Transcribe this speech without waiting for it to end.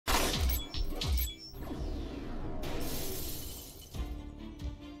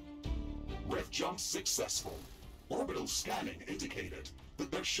jump successful. Orbital scanning indicated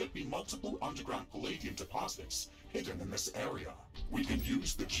that there should be multiple underground palladium deposits hidden in this area. We can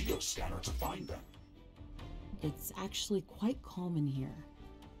use the geoscanner to find them. It's actually quite calm in here.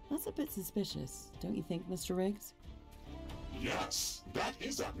 That's a bit suspicious, don't you think, Mr. Riggs? Yes, that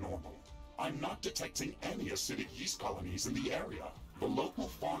is abnormal. I'm not detecting any acidic yeast colonies in the area. The local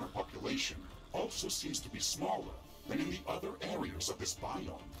fauna population also seems to be smaller than in the other areas of this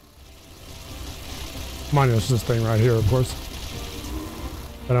biome. Minus this thing right here, of course.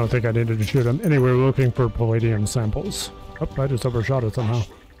 I don't think I needed to shoot him. Anyway, we're looking for palladium samples. Oh, I just overshot it somehow.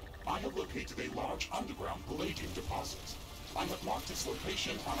 Actually, I have located a large underground palladium deposit. I have marked its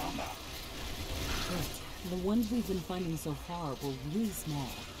location on our map. Good. The ones we've been finding so far were really small.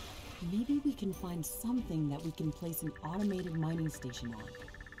 Maybe we can find something that we can place an automated mining station on.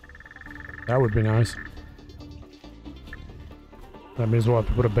 That would be nice. That means we'll have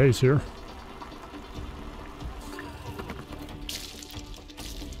to put a base here.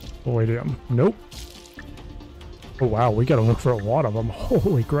 Palladium. Nope. Oh wow, we gotta look for a lot of them.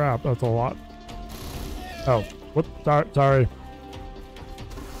 Holy crap, that's a lot. Oh, whoop, sorry.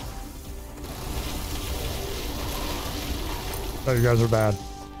 Oh, you guys are bad.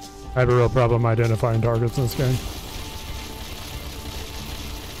 I have a real problem identifying targets in this game.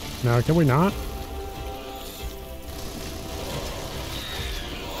 Now, can we not?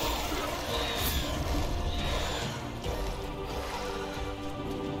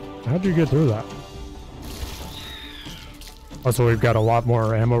 How'd you get through that? Also, we've got a lot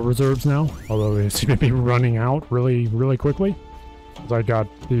more ammo reserves now, although they seem to be running out really, really quickly. Because I got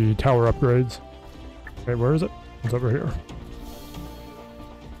the tower upgrades. Okay, where is it? It's over here.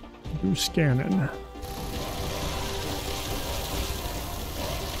 Do scanning. Of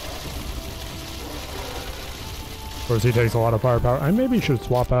course, he takes a lot of firepower. I maybe should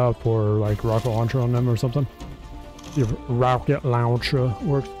swap out for like rocket launcher on them or something. See if rocket launcher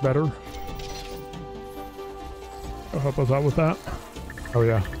works better. I'll help us out with that. Oh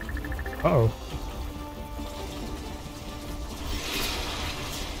yeah. Uh-oh.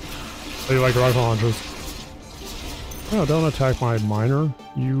 How do you like rocket launchers? No, don't attack my miner,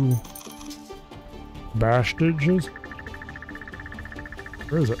 you bastards.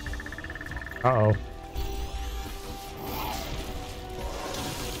 Where is it? Uh-oh.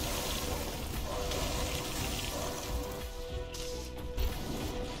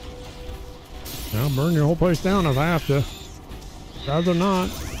 I'll burn your whole place down if I have to. Rather not.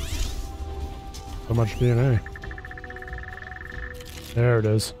 So much DNA. There it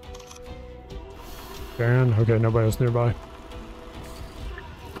is. Scan. Okay, nobody else nearby.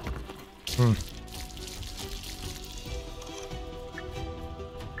 Oh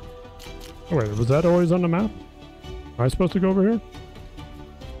wait, was that always on the map? Am I supposed to go over here?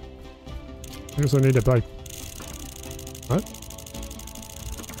 I guess I need to like... What?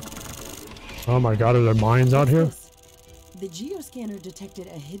 Oh my god, are there mines out here? The geoscanner detected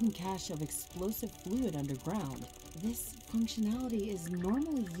a hidden cache of explosive fluid underground. This functionality is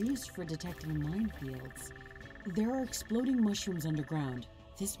normally used for detecting minefields. There are exploding mushrooms underground.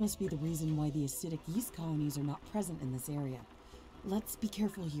 This must be the reason why the acidic yeast colonies are not present in this area. Let's be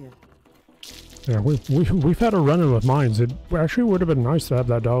careful here. Yeah, we've had a run-in with mines. It actually would have been nice to have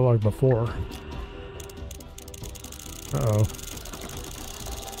that dialogue before. Uh-oh.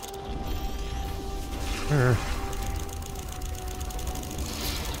 There.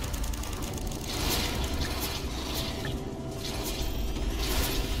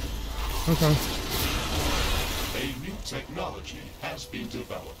 Okay. A new technology has been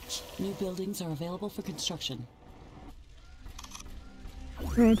developed. New buildings are available for construction.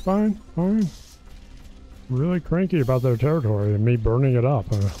 Alright, fine, fine. Really cranky about their territory and me burning it up.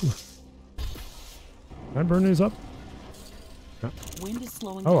 Can I burn these up? Yeah. Wind is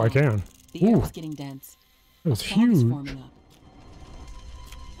slowing Oh, down. I can. The air Ooh. is getting dense. It's Fog is huge. forming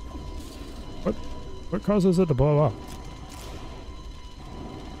up. What causes it to blow up?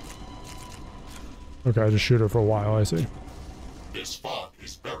 Okay, I just shoot it for a while, I see. This fog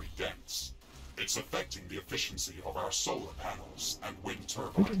is very dense. It's affecting the efficiency of our solar panels and wind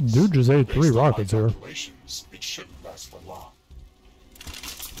turbines. Dude just ate 3 Based on my rockets here. calculations, it shouldn't last for long.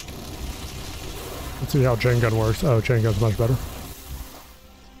 Let's see how chain gun works. Oh, chain gun's much better.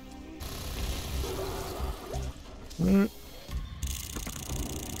 Alright.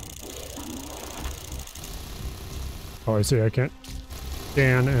 Oh, I see. I can't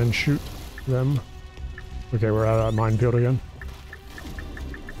scan and shoot them. Okay, we're out of that minefield again.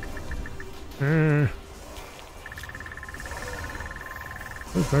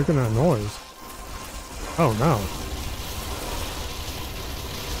 Who's making that noise? Oh no.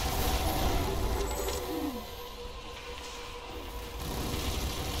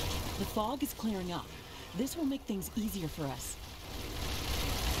 fog is clearing up. This will make things easier for us.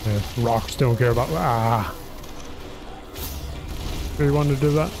 Yeah, rocks don't care about... Ah! Do you want to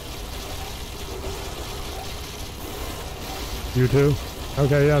do that? You too?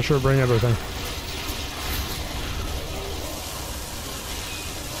 Okay, yeah, sure, bring everything.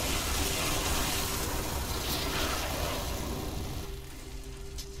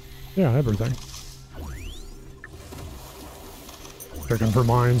 Yeah, everything. Checking for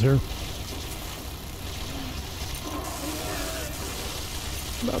mines here.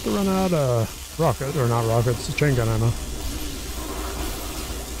 About to run out of rocket, or not rockets, chain gun ammo.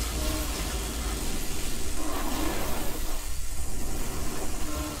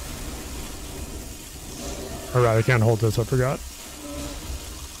 Alright, I can't hold this, I forgot.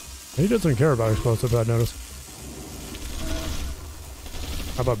 He doesn't care about explosives, I noticed.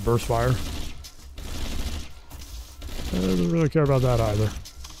 How about burst fire? He doesn't really care about that either.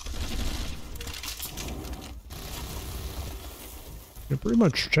 Yeah, pretty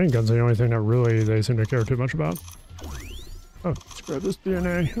much chain guns are the only thing that really they seem to care too much about. Oh, let's grab this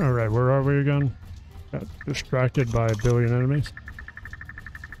DNA. Alright, where are we again? Got distracted by a billion enemies.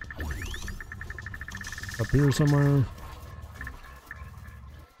 Up here somewhere.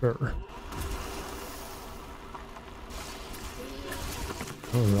 There.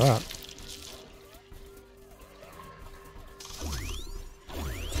 What was that?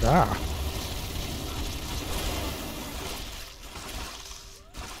 Ah.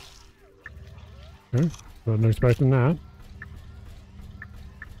 Okay, wasn't expecting that.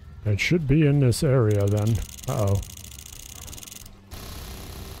 It should be in this area then. Uh-oh.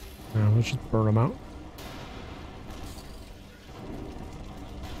 Yeah, let's just burn them out.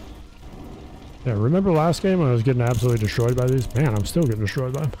 Yeah, remember last game when I was getting absolutely destroyed by these? Man, I'm still getting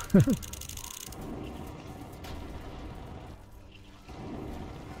destroyed by them.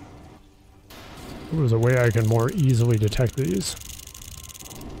 There's a way I can more easily detect these.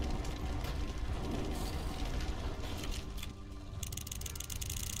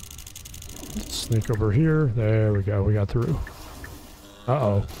 Let's sneak over here. There we go. We got through.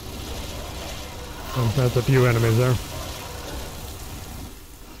 Uh-oh. That's a few enemies there.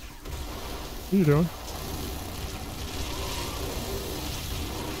 What are you doing?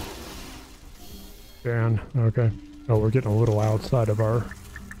 Dan, okay. Oh, we're getting a little outside of our...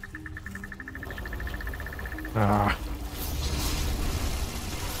 Ah.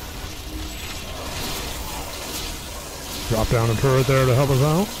 Drop down a turret there to help us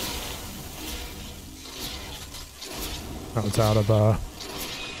out. Oh, it's out of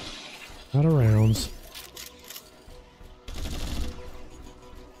rounds.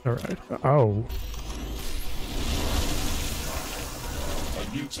 Alright. Oh. A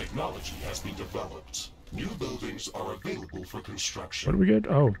new technology has been developed. New buildings are available for construction. What do we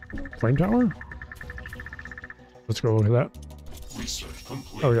get? Oh, flame tower? Let's go look at that. Research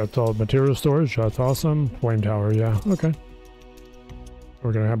complete. Oh, we got solid material storage. That's awesome. Flame tower, yeah. Okay.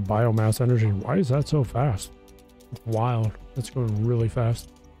 We're gonna have biomass energy. Why is that so fast? It's wild. It's going really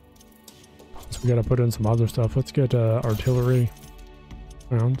fast. So we gotta put in some other stuff. Let's get artillery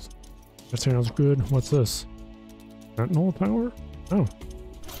rounds. That sounds good. What's this? Sentinel power? Oh.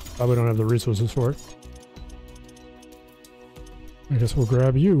 Probably don't have the resources for it. I guess we'll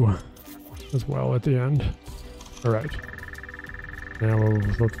grab you as well at the end. Alright. Now we'll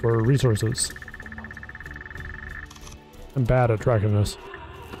look for resources. I'm bad at tracking this.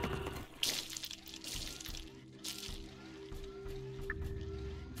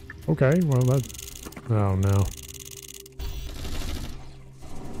 Okay, well that... Oh no.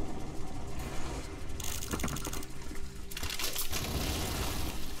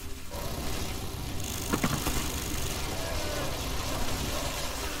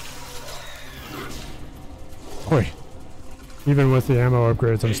 Boy, even with the ammo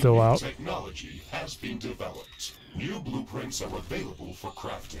upgrades, I'm still out. Technology has been developed. New blueprints are available for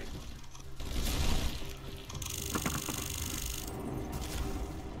crafting.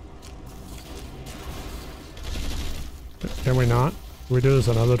 Can we not? Can we do this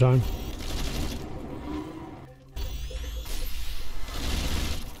another time?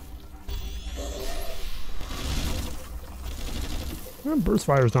 Burst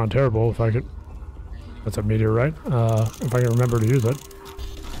fire is not terrible if I could... That's a meteorite. If I can remember to use it.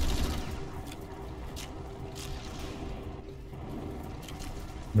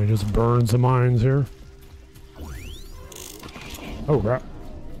 Let me just burn some mines here. Oh crap.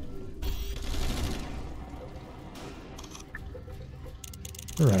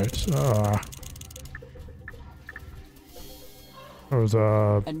 Alright, there's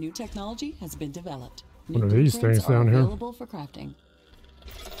a new technology has been developed. One of these things down here. Available for crafting.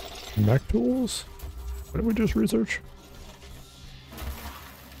 Mech tools? What did we just research?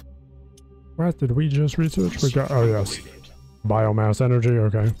 What did we just research? We got, oh yes. Biomass energy,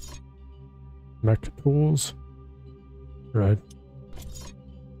 okay. Mech tools. Right.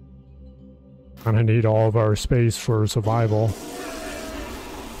 Kinda need all of our space for survival.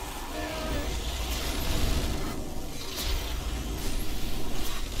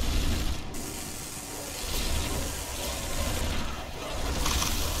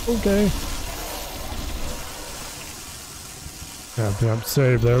 Okay. Yeah,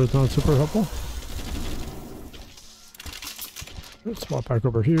 save there is not super helpful. Let's swap back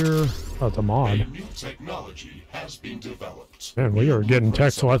over here. Oh, it's a mod. A new technology has been developed. Man, we are getting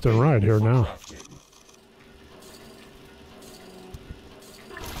text left and right here now.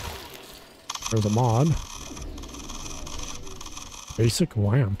 There's a mod. Basic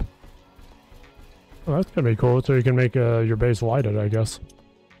lamp. Oh, that's gonna be cool. So you can make your base lighted, I guess.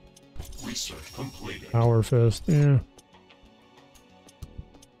 Research completed. Power fist, yeah.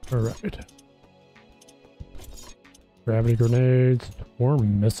 Alright. Gravity grenades. Or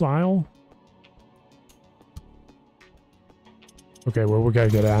missile? Okay, well, we gotta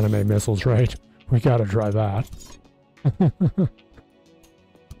get anime missiles, right? We gotta try that. I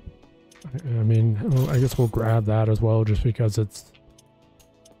mean, I guess we'll grab that as well, just because it's...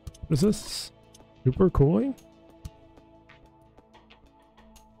 What is this? Super cooling?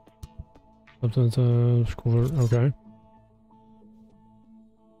 Substance cooler, okay.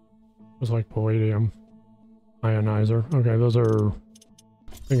 It's like palladium. Ionizer. Okay, those are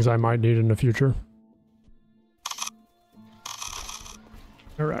things I might need in the future.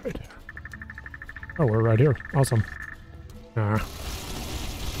 Alright. Oh, we're right here. Awesome. Ah.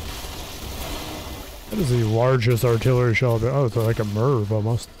 That is the largest artillery shell. Oh, it's like a MIRV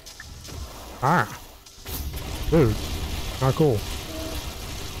almost. Ah. Dude. Not cool.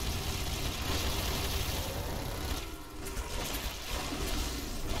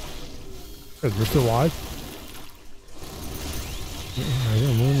 Good, you're still alive?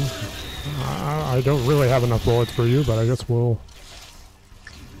 I don't really have enough bullets for you, but I guess we'll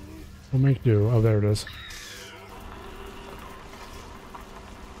make do. Oh, there it is.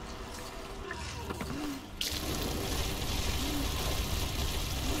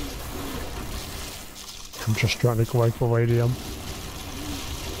 I'm just trying to collect palladium.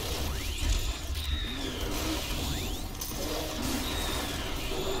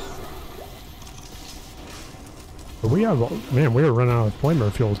 But we have, man, we are running out of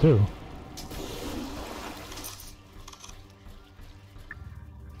flamer fuel too.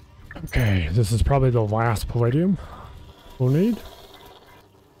 Okay, this is probably the last palladium we'll need.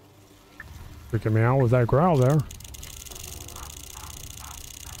 Freaking me out with that growl there.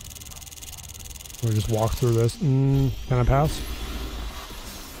 We just walk through this. Can I pass?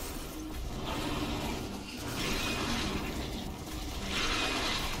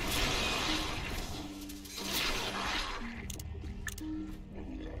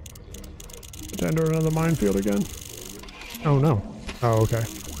 To enter another minefield again. Oh no. Oh, okay.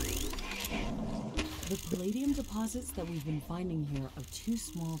 The palladium deposits that we've been finding here are too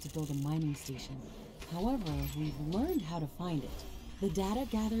small to build a mining station. However, we've learned how to find it. The data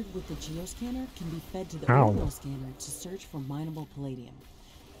gathered with the geoscanner can be fed to the orbital scanner to search for mineable palladium.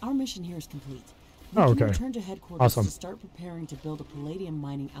 Our mission here is complete. We can return to headquarters to start preparing to build a palladium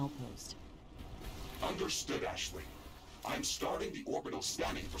mining outpost. Understood, Ashley. I'm starting the orbital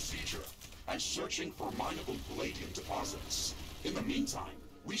scanning procedure and searching for mineable palladium deposits. In the meantime,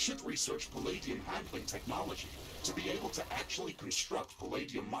 we should research palladium handling technology to be able to actually construct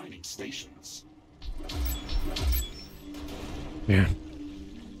palladium mining stations. Man.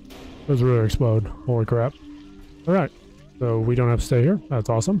 Those really explode. Holy crap. Alright. So we don't have to stay here. That's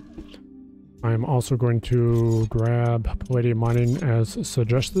awesome. I am also going to grab palladium mining as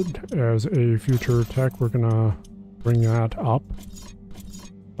suggested as a future tech. We're gonna bring that up.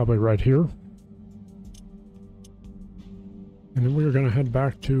 Probably right here. And then we're gonna head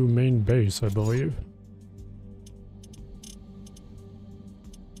back to main base, I believe.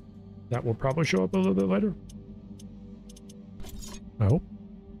 That will probably show up a little bit later. I hope.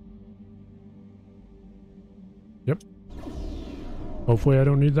 Yep. Hopefully I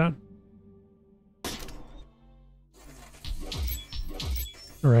don't need that.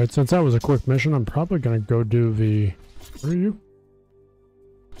 Alright, since that was a quick mission, I'm probably gonna go do the... Where are you?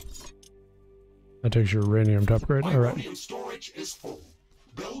 That takes your uranium to upgrade. Alright. Storage is full.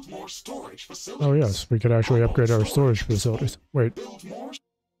 Build more storage facilities. Oh yes, we could actually upgrade our storage facilities. Wait. Did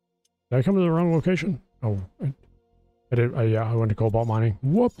I come to the wrong location? Oh, I did. Yeah, I went to cobalt mining.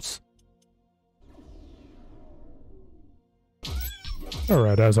 Whoops.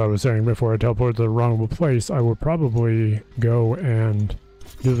 Alright, as I was saying before I teleport to the wrong place, I would probably go and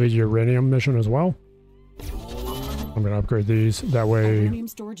do the uranium mission as well. I'm going to upgrade these. That way... Uranium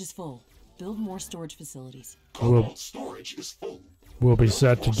storage is full. Build more storage facilities. Cobalt storage is full. We'll be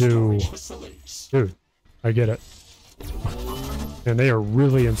set to do... Dude, I get it. And they are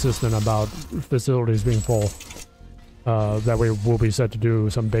really insistent about facilities being full. That way we'll be set to do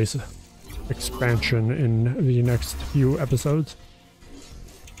some base expansion in the next few episodes.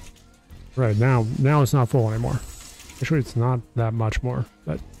 Right, now it's not full anymore. Actually, it's not that much more,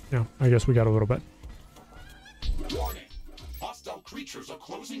 but yeah, I guess we got a little bit. Warning. Hostile creatures are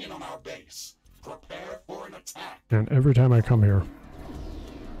closing in on our base. Prepare for an attack. And every time I come here,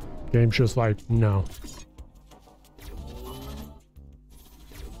 game's just like, no.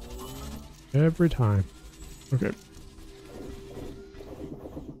 Every time. Okay.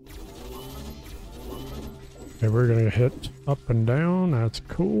 Okay, we're gonna hit up and down. That's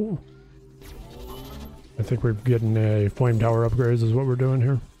cool. I think we're getting a flame tower upgrades is what we're doing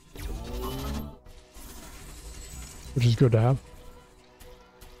here. Which is good to have.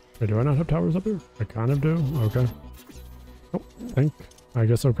 Wait, do I not have towers up here? I kind of do. Okay. Oh, I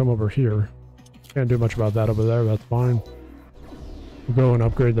guess I'll come over here. Can't do much about that over there. That's fine. We'll go and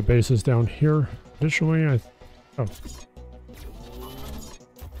upgrade the bases down here. Additionally,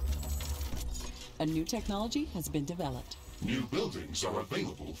 A new technology has been developed. New buildings are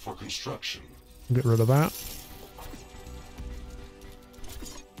available for construction. Get rid of that.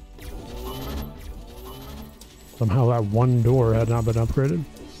 Somehow that one door had not been upgraded.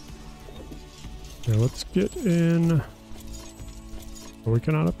 Okay, let's get in. Oh, we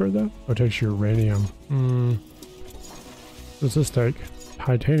cannot upgrade that? Oh, it takes uranium. What does this take?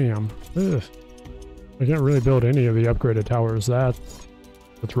 Titanium. Ugh. I can't really build any of the upgraded towers. That's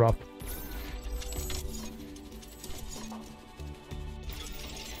rough.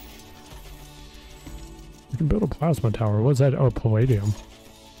 You can build a plasma tower. What's that? Oh, palladium.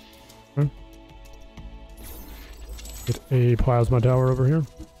 Okay. Get a plasma tower over here.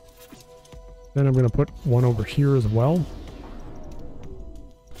 Then I'm going to put one over here as well.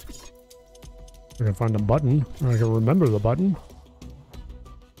 I can find a button. I can remember the button.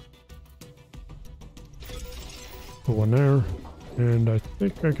 Put one there. And I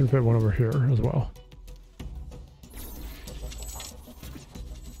think I can fit one over here as well.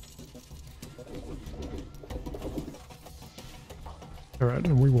 Alright,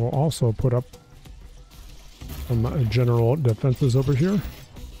 and we will also put up some general defenses over here.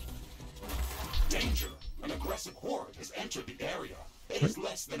 Danger! An aggressive horde has entered the area. It is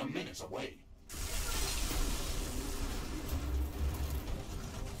less than a minute away.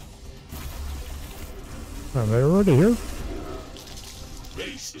 Are they already here?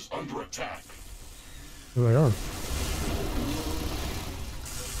 Base is under attack. Here they are.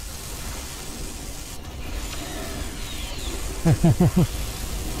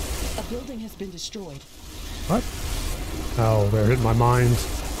 A building has been destroyed. What? Oh, they're hitting my mines.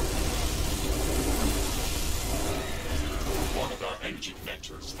 One of our energy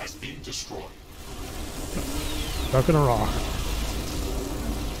connectors has been destroyed. Stuck in a rock.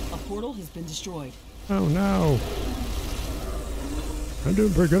 A portal has been destroyed. Oh no. I'm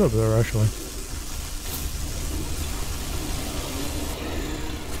doing pretty good over there, actually.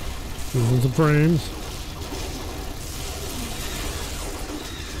 Losing some frames.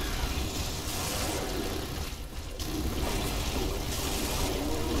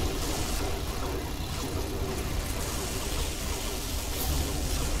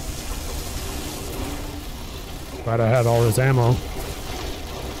 Glad I had all this ammo.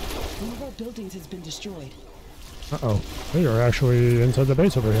 One of our buildings has been destroyed. Uh-oh. They are actually inside the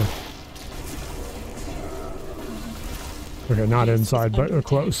base over here. Okay, not inside, but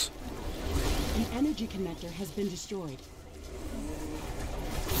close. An energy connector has been destroyed.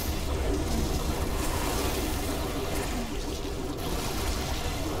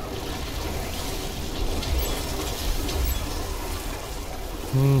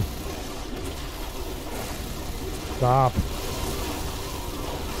 Stop.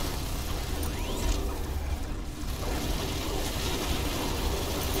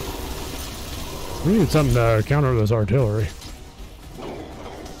 We need something to counter this artillery.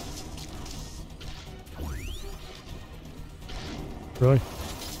 Really?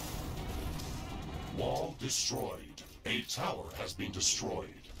 Wall destroyed. A tower has been destroyed.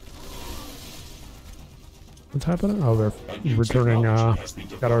 What's happening? Oh, they're returning,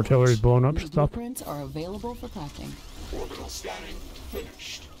 got artillery blown up New stuff. blueprints are available for crafting. Orbital scanning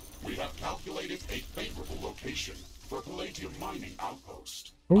finished. We have calculated a favorable location for palladium mining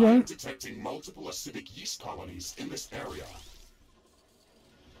outpost. Okay. I am detecting multiple acidic yeast colonies in this area.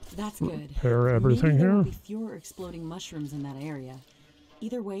 That's good. Repair everything Maybe there will here. be fewer exploding mushrooms in that area.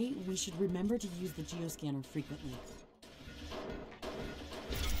 Either way, we should remember to use the geoscanner frequently.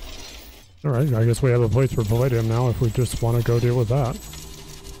 Alright, I guess we have a place for palladium now if we just want to go deal with that.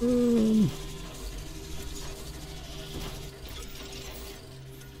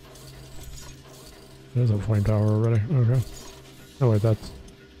 There's a flame tower already. Okay. Oh wait, that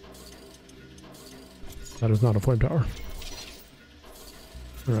is not a flame tower.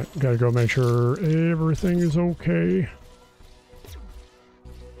 Alright, gotta go make sure everything is okay.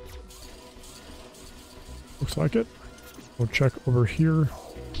 Looks like it. We'll check over here.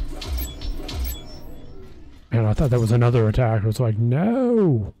 And I thought that was another attack. I was like,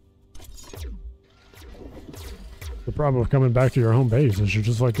 no! The problem with coming back to your home base is you're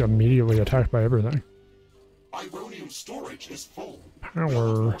just like immediately attacked by everything. Ironium storage is full. Power.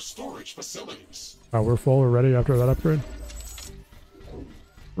 More storage facilities. Oh, we're full already after that upgrade?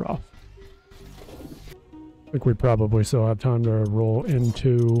 Rough. I think we probably still have time to roll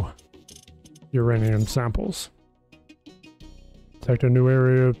into uranium samples. Detect a new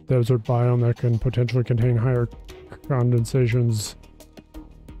area of desert biome that can potentially contain higher condensations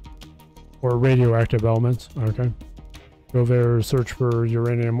or radioactive elements. Okay. Go there, search for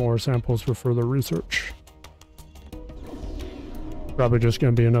uranium ore samples for further research. Probably just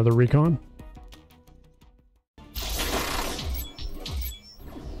going to be another recon.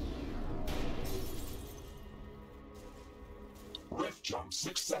 Rift jump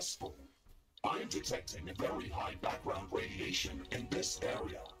successful. I am detecting very high background radiation in this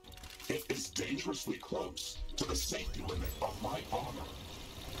area. It is dangerously close to the safety limit of my armor.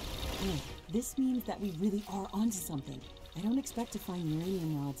 Look, this means that we really are onto something. I don't expect to find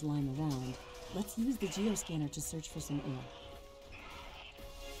uranium rods lying around. Let's use the geoscanner to search for some ore.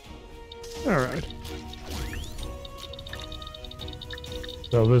 Alright.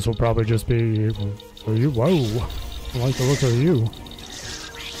 So this will probably just be... for you. Whoa! I like the look of you.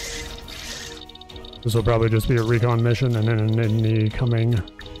 This will probably just be a recon mission, and then in the coming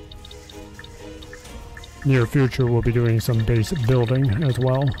near future we'll be doing some base building as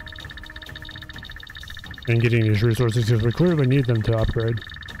well. And getting these resources because we clearly need them to upgrade.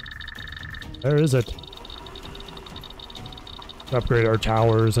 There is it. To upgrade our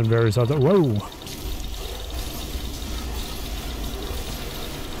towers and various other... Whoa!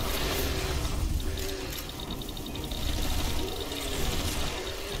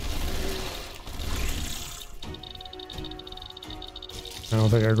 I don't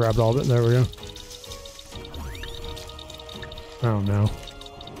think I grabbed all of it. There we go. Oh no.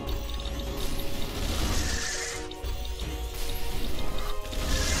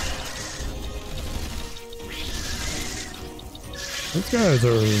 These guys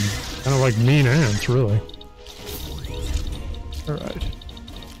are kind of like mean ants, really. Alright.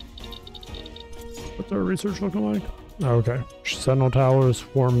 What's our research looking like? Oh, okay. Sentinel towers,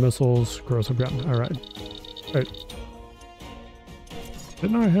 swarm missiles, corrosive gun. Alright. Wait.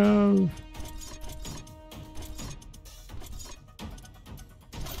 Didn't I have...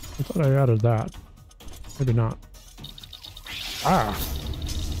 I thought I added that. Maybe not. Ah!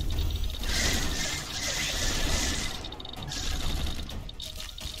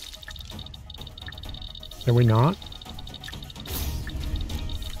 Can we not?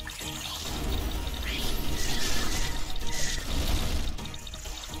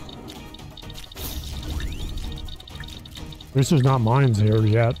 At least there's not mines here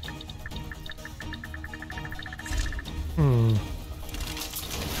yet.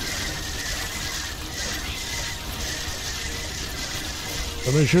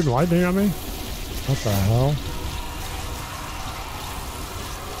 Somebody shooting lightning at me? What the hell?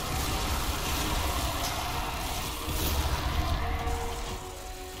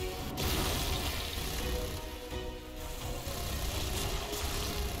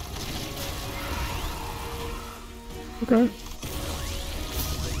 Okay.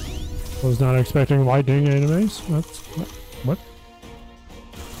 Was not expecting lightning enemies. That's... what?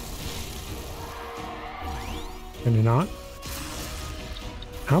 Can you not?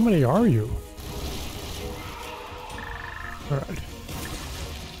 How many are you? Alright.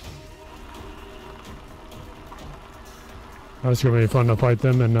 It's gonna be fun to fight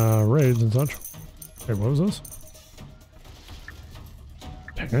them in raids and such. Hey, what was this?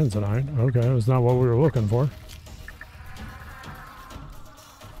 Tanzanite. Okay, that's not what we were looking for.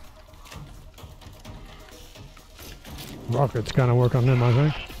 Rockets kind of work on them, I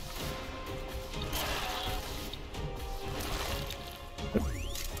think.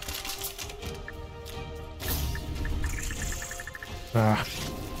 Ah.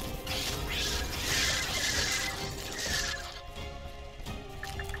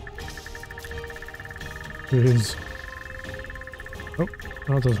 Jeez. Oh,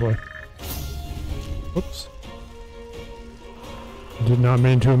 not this way. Whoops. Did not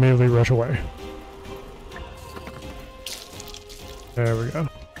mean to immediately rush away. There we go.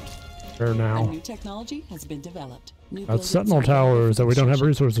 There now. A new technology has been developed. That's sentinel towers that we don't have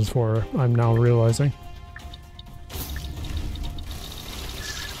resources for, I'm now realizing.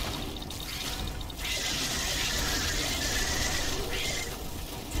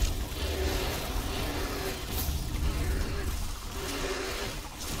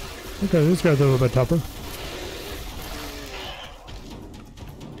 Okay, these guys are a little bit tougher.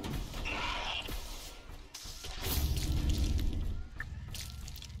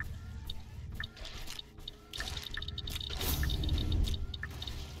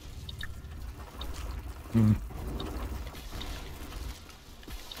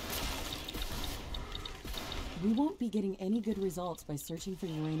 We won't be getting any good results by searching for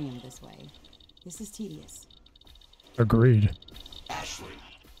uranium this way. This is tedious. Agreed. Ashley,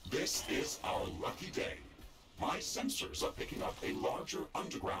 this is our lucky day. My sensors are picking up a larger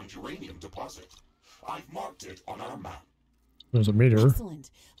underground uranium deposit. I've marked it on our map. There's a meteor. Excellent.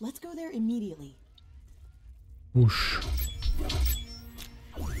 Let's go there immediately. Whoosh.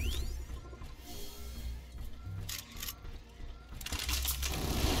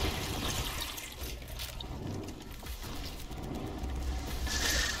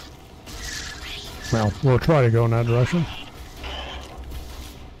 Well, we'll try to go in that direction.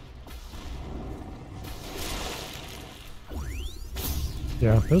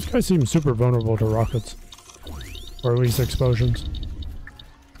 Yeah, those guys seem super vulnerable to rockets. Or at least explosions.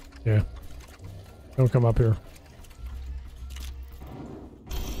 Yeah. Don't come up here.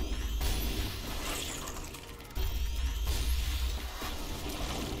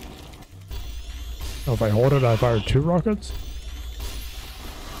 Oh, if I hold it, I fire 2 rockets?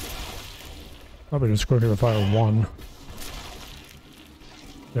 Probably just quicker to fire 1.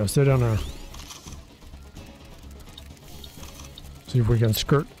 Yeah, stay down there. See if we can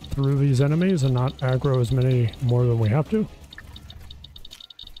skirt through these enemies and not aggro as many more than we have to.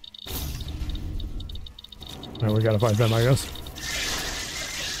 Now we gotta fight them, I guess.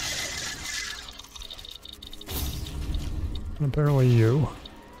 And apparently you.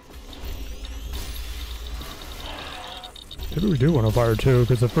 Maybe we do want to fire 2,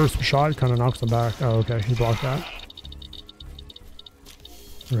 because the first shot kind of knocks them back. Oh, okay, he blocked that.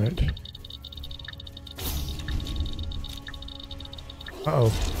 Right.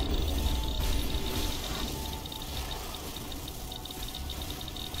 Uh-oh.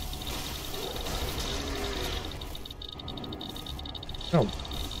 Oh.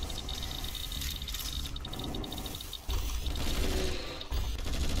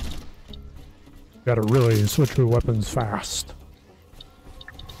 Gotta really switch through weapons fast.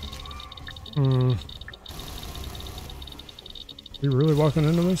 You really walking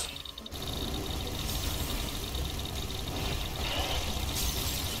into this?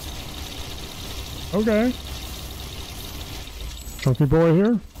 Okay. Chunky boy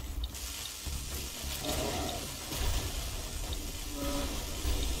here.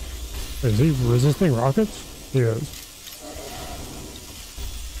 Is he resisting rockets? He is.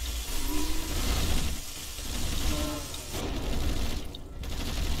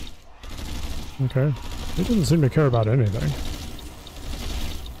 Okay. He doesn't seem to care about anything.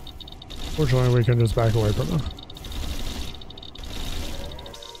 Fortunately, we can just back away from him.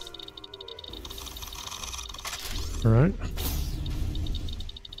 Alright.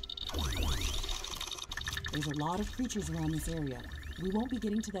 There's a lot of creatures around this area. We won't be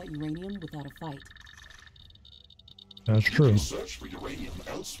getting to that uranium without a fight. That's true. You can search for uranium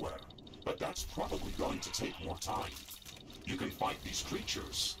elsewhere, but that's probably going to take more time. You can fight these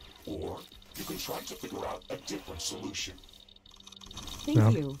creatures, or you can try to figure out a different solution.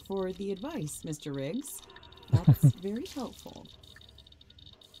 Thank you for the advice, Mr. Riggs. That's very helpful.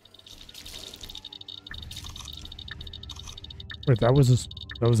 Wait, that was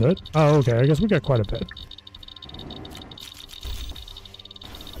it? Oh, okay. I guess we got quite a bit.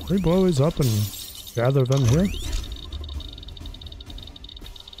 Can we blow these up and gather them here?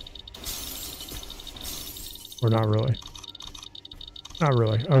 Or not really? Not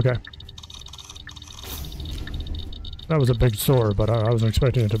really. Okay. That was a big sword, but I wasn't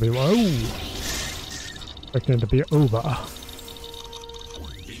expecting it to be... Whoa! Expecting it to be over.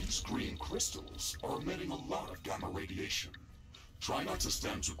 These green crystals are emitting a lot of gamma radiation. Try not to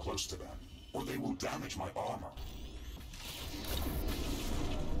stand too close to them, or they will damage my armor.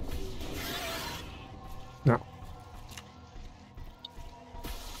 No.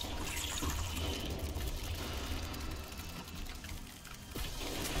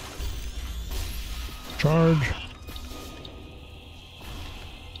 Charge.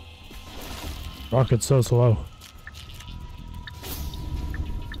 Rocket's so slow.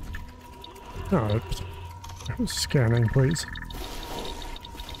 Alright. Scanning, please.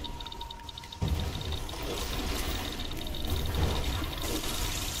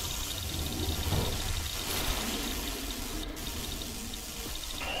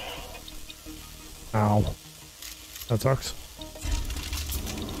 Ow. That sucks.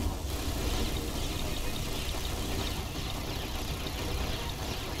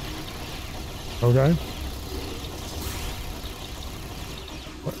 Okay.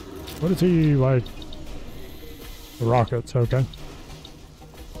 What is he like? The rockets, okay.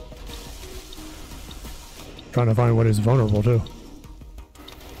 Trying to find what he's vulnerable to.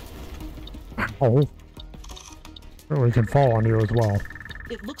 Oh. We can fall on you as well.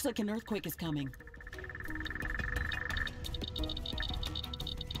 It looks like an earthquake is coming.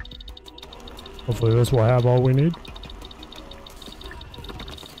 Hopefully this will have all we need.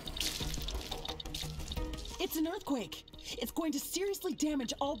 It's an earthquake. It's going to seriously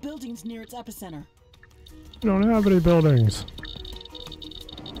damage all buildings near its epicenter. We don't have any buildings.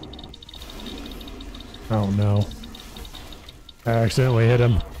 Oh no. I accidentally hit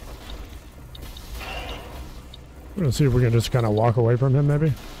him. I'm gonna see if we can just kind of walk away from him,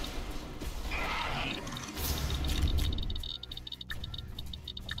 maybe.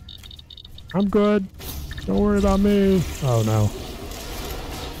 I'm good. Don't worry about me. Oh no.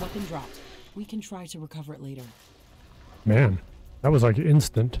 Weapon dropped. We can try to recover it later. Man, that was like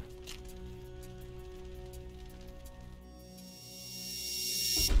instant.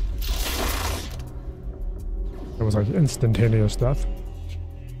 That was like instantaneous death.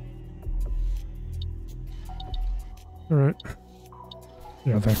 Alright.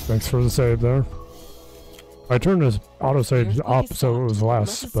 Yeah, thanks for the save there. I turned his autosave up so it was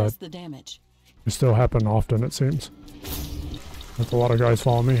less, but the damage. it still happen often, it seems. That's a lot of guys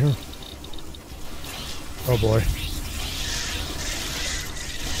following me here. Oh boy.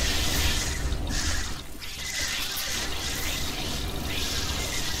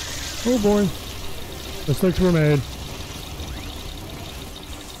 Oh boy. Mistakes were made.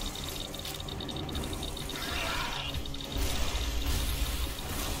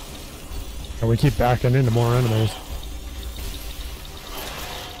 And we keep backing into more enemies.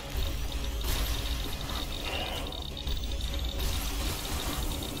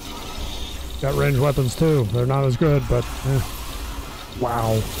 Got ranged weapons too. They're not as good, but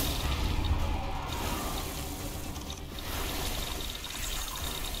wow.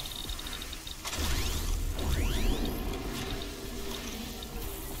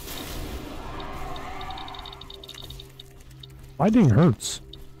 Fighting hurts.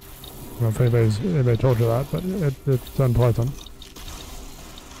 I don't know if anybody told you that, but it's unpleasant.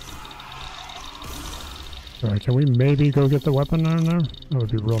 Alright, can we maybe go get the weapon in there? That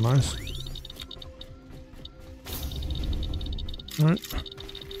would be real nice. Alright.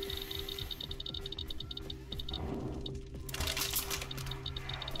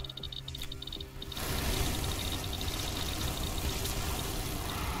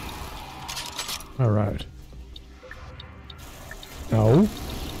 Alright. No.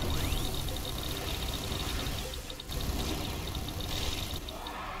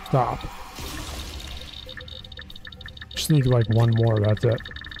 Stop. Just need like one more, that's it.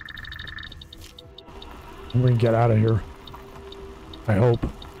 And we can get out of here. I hope.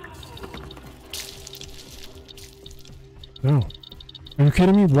 No. Are you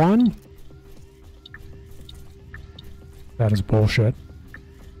kidding me? One? That is bullshit.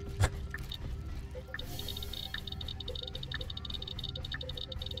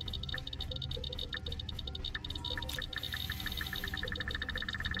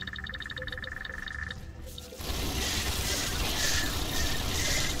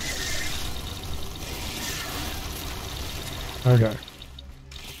 Okay.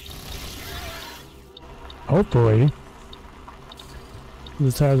 Hopefully,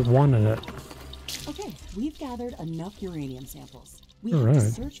 this has one in it. Okay, we've gathered enough uranium samples. We All have to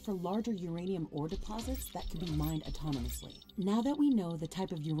right. search for larger uranium ore deposits that can be mined autonomously. Now that we know the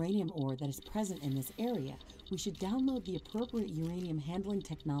type of uranium ore that is present in this area, we should download the appropriate uranium handling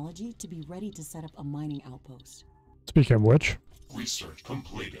technology to be ready to set up a mining outpost. Speaking of which, Research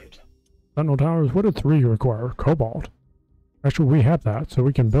completed. Sentinel Towers, what did 3 require? Cobalt. Actually, we have that, so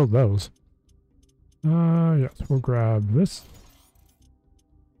we can build those. Yes, we'll grab this.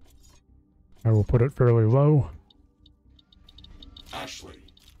 I will put it fairly low. Ashley,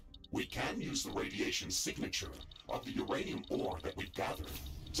 we can use the radiation signature of the uranium ore that we've gathered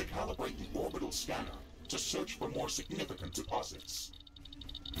to calibrate the orbital scanner to search for more significant deposits.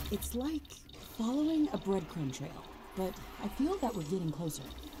 It's like following a breadcrumb trail, but I feel that we're getting closer.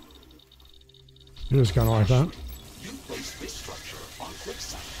 It is kind of like that. You place this structure on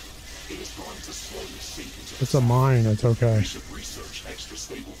quicksand. It is going to slowly sink into the It's a mine, it's okay. We should research extra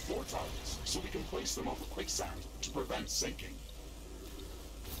stable floor tiles so we can place them over quicksand to prevent sinking.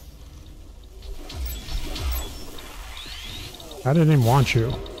 I didn't even want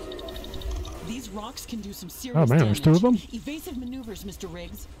you. These rocks can do some serious Oh man, there's two of them? Evasive maneuvers, Mr.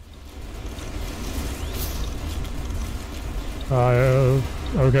 Riggs.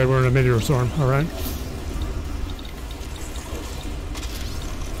 Okay, we're in a meteor storm, alright.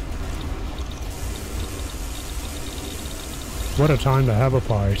 What a time to have a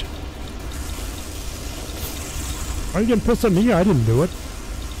fight. Why are you getting pissed at me? I didn't do it.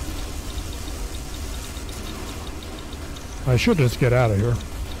 I should just get out of here,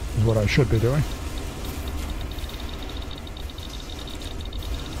 is what I should be doing.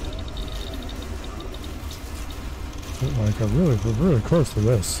 Like, we're really close to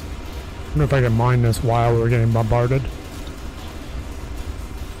this. I don't know if I can mine this while we're getting bombarded.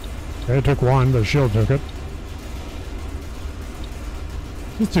 Okay, it took one, the shield took it.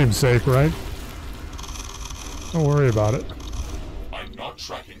 This seems safe, right? Don't worry about it. I'm not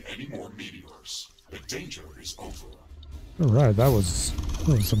tracking any more meteors. The danger is over. Alright, that was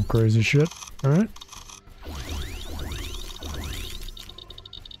some crazy shit. Alright.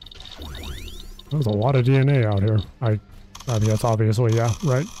 There's a lot of DNA out here. I mean, that's obviously, yeah,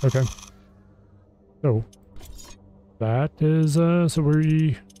 right, okay. So, that is, so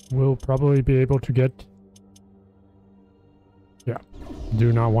we will probably be able to get... Yeah,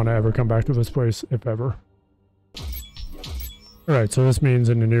 do not want to ever come back to this place, if ever. Alright, so this means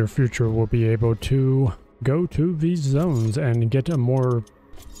in the near future we'll be able to go to these zones and get a more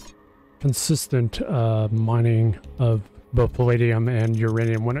consistent mining of both palladium and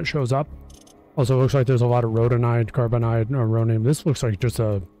uranium when it shows up. Also, it looks like there's a lot of rhodonite, carbonite, and uranium. This looks like just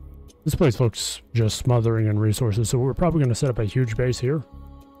a... This place looks just smothering in resources, so we're probably going to set up a huge base here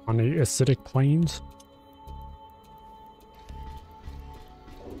on the acidic plains.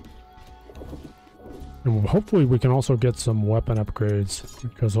 And hopefully we can also get some weapon upgrades,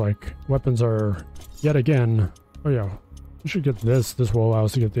 because, like, weapons are, yet again... Oh yeah, we should get this. This will allow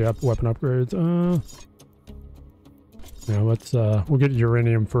us to get the weapon upgrades. Yeah, let's, we'll get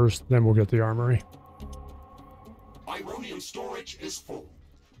uranium first, then we'll get the armory. Ironium storage is full.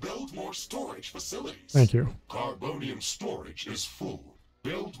 Build more storage facilities. Thank you. Carbonium storage is full.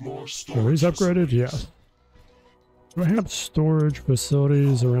 Build more Are storage these upgraded? facilities. Yes. Do I have storage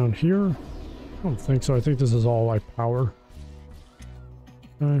facilities around here? I don't think so. I think this is all, like, power.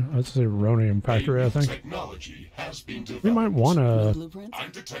 Let's say uranium factory, I think. Technology has been developed. We might want to... I'm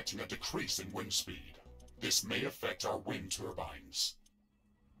detecting a decrease in wind speed. This may affect our wind turbines.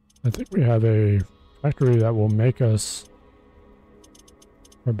 I think we have a factory that will make us...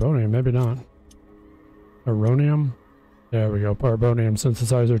 Carbonium, maybe not. Uranium? There we go. Carbonium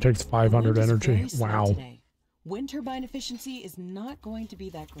synthesizer takes 500 energy. Wow. Wind turbine efficiency is not going to be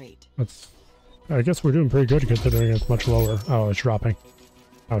that great. That's... I guess we're doing pretty good considering it's much lower. Oh, it's dropping.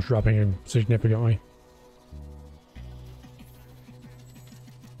 Oh, it's dropping significantly.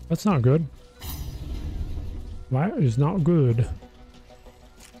 That's not good. That is not good.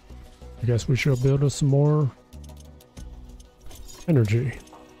 I guess we should build us some more energy.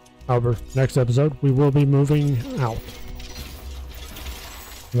 However, next episode, we will be moving out.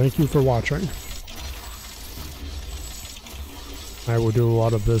 Thank you for watching. I will do a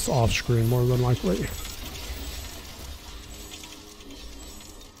lot of this off screen more than likely.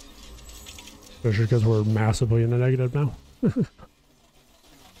 Especially because we're massively in the negative now.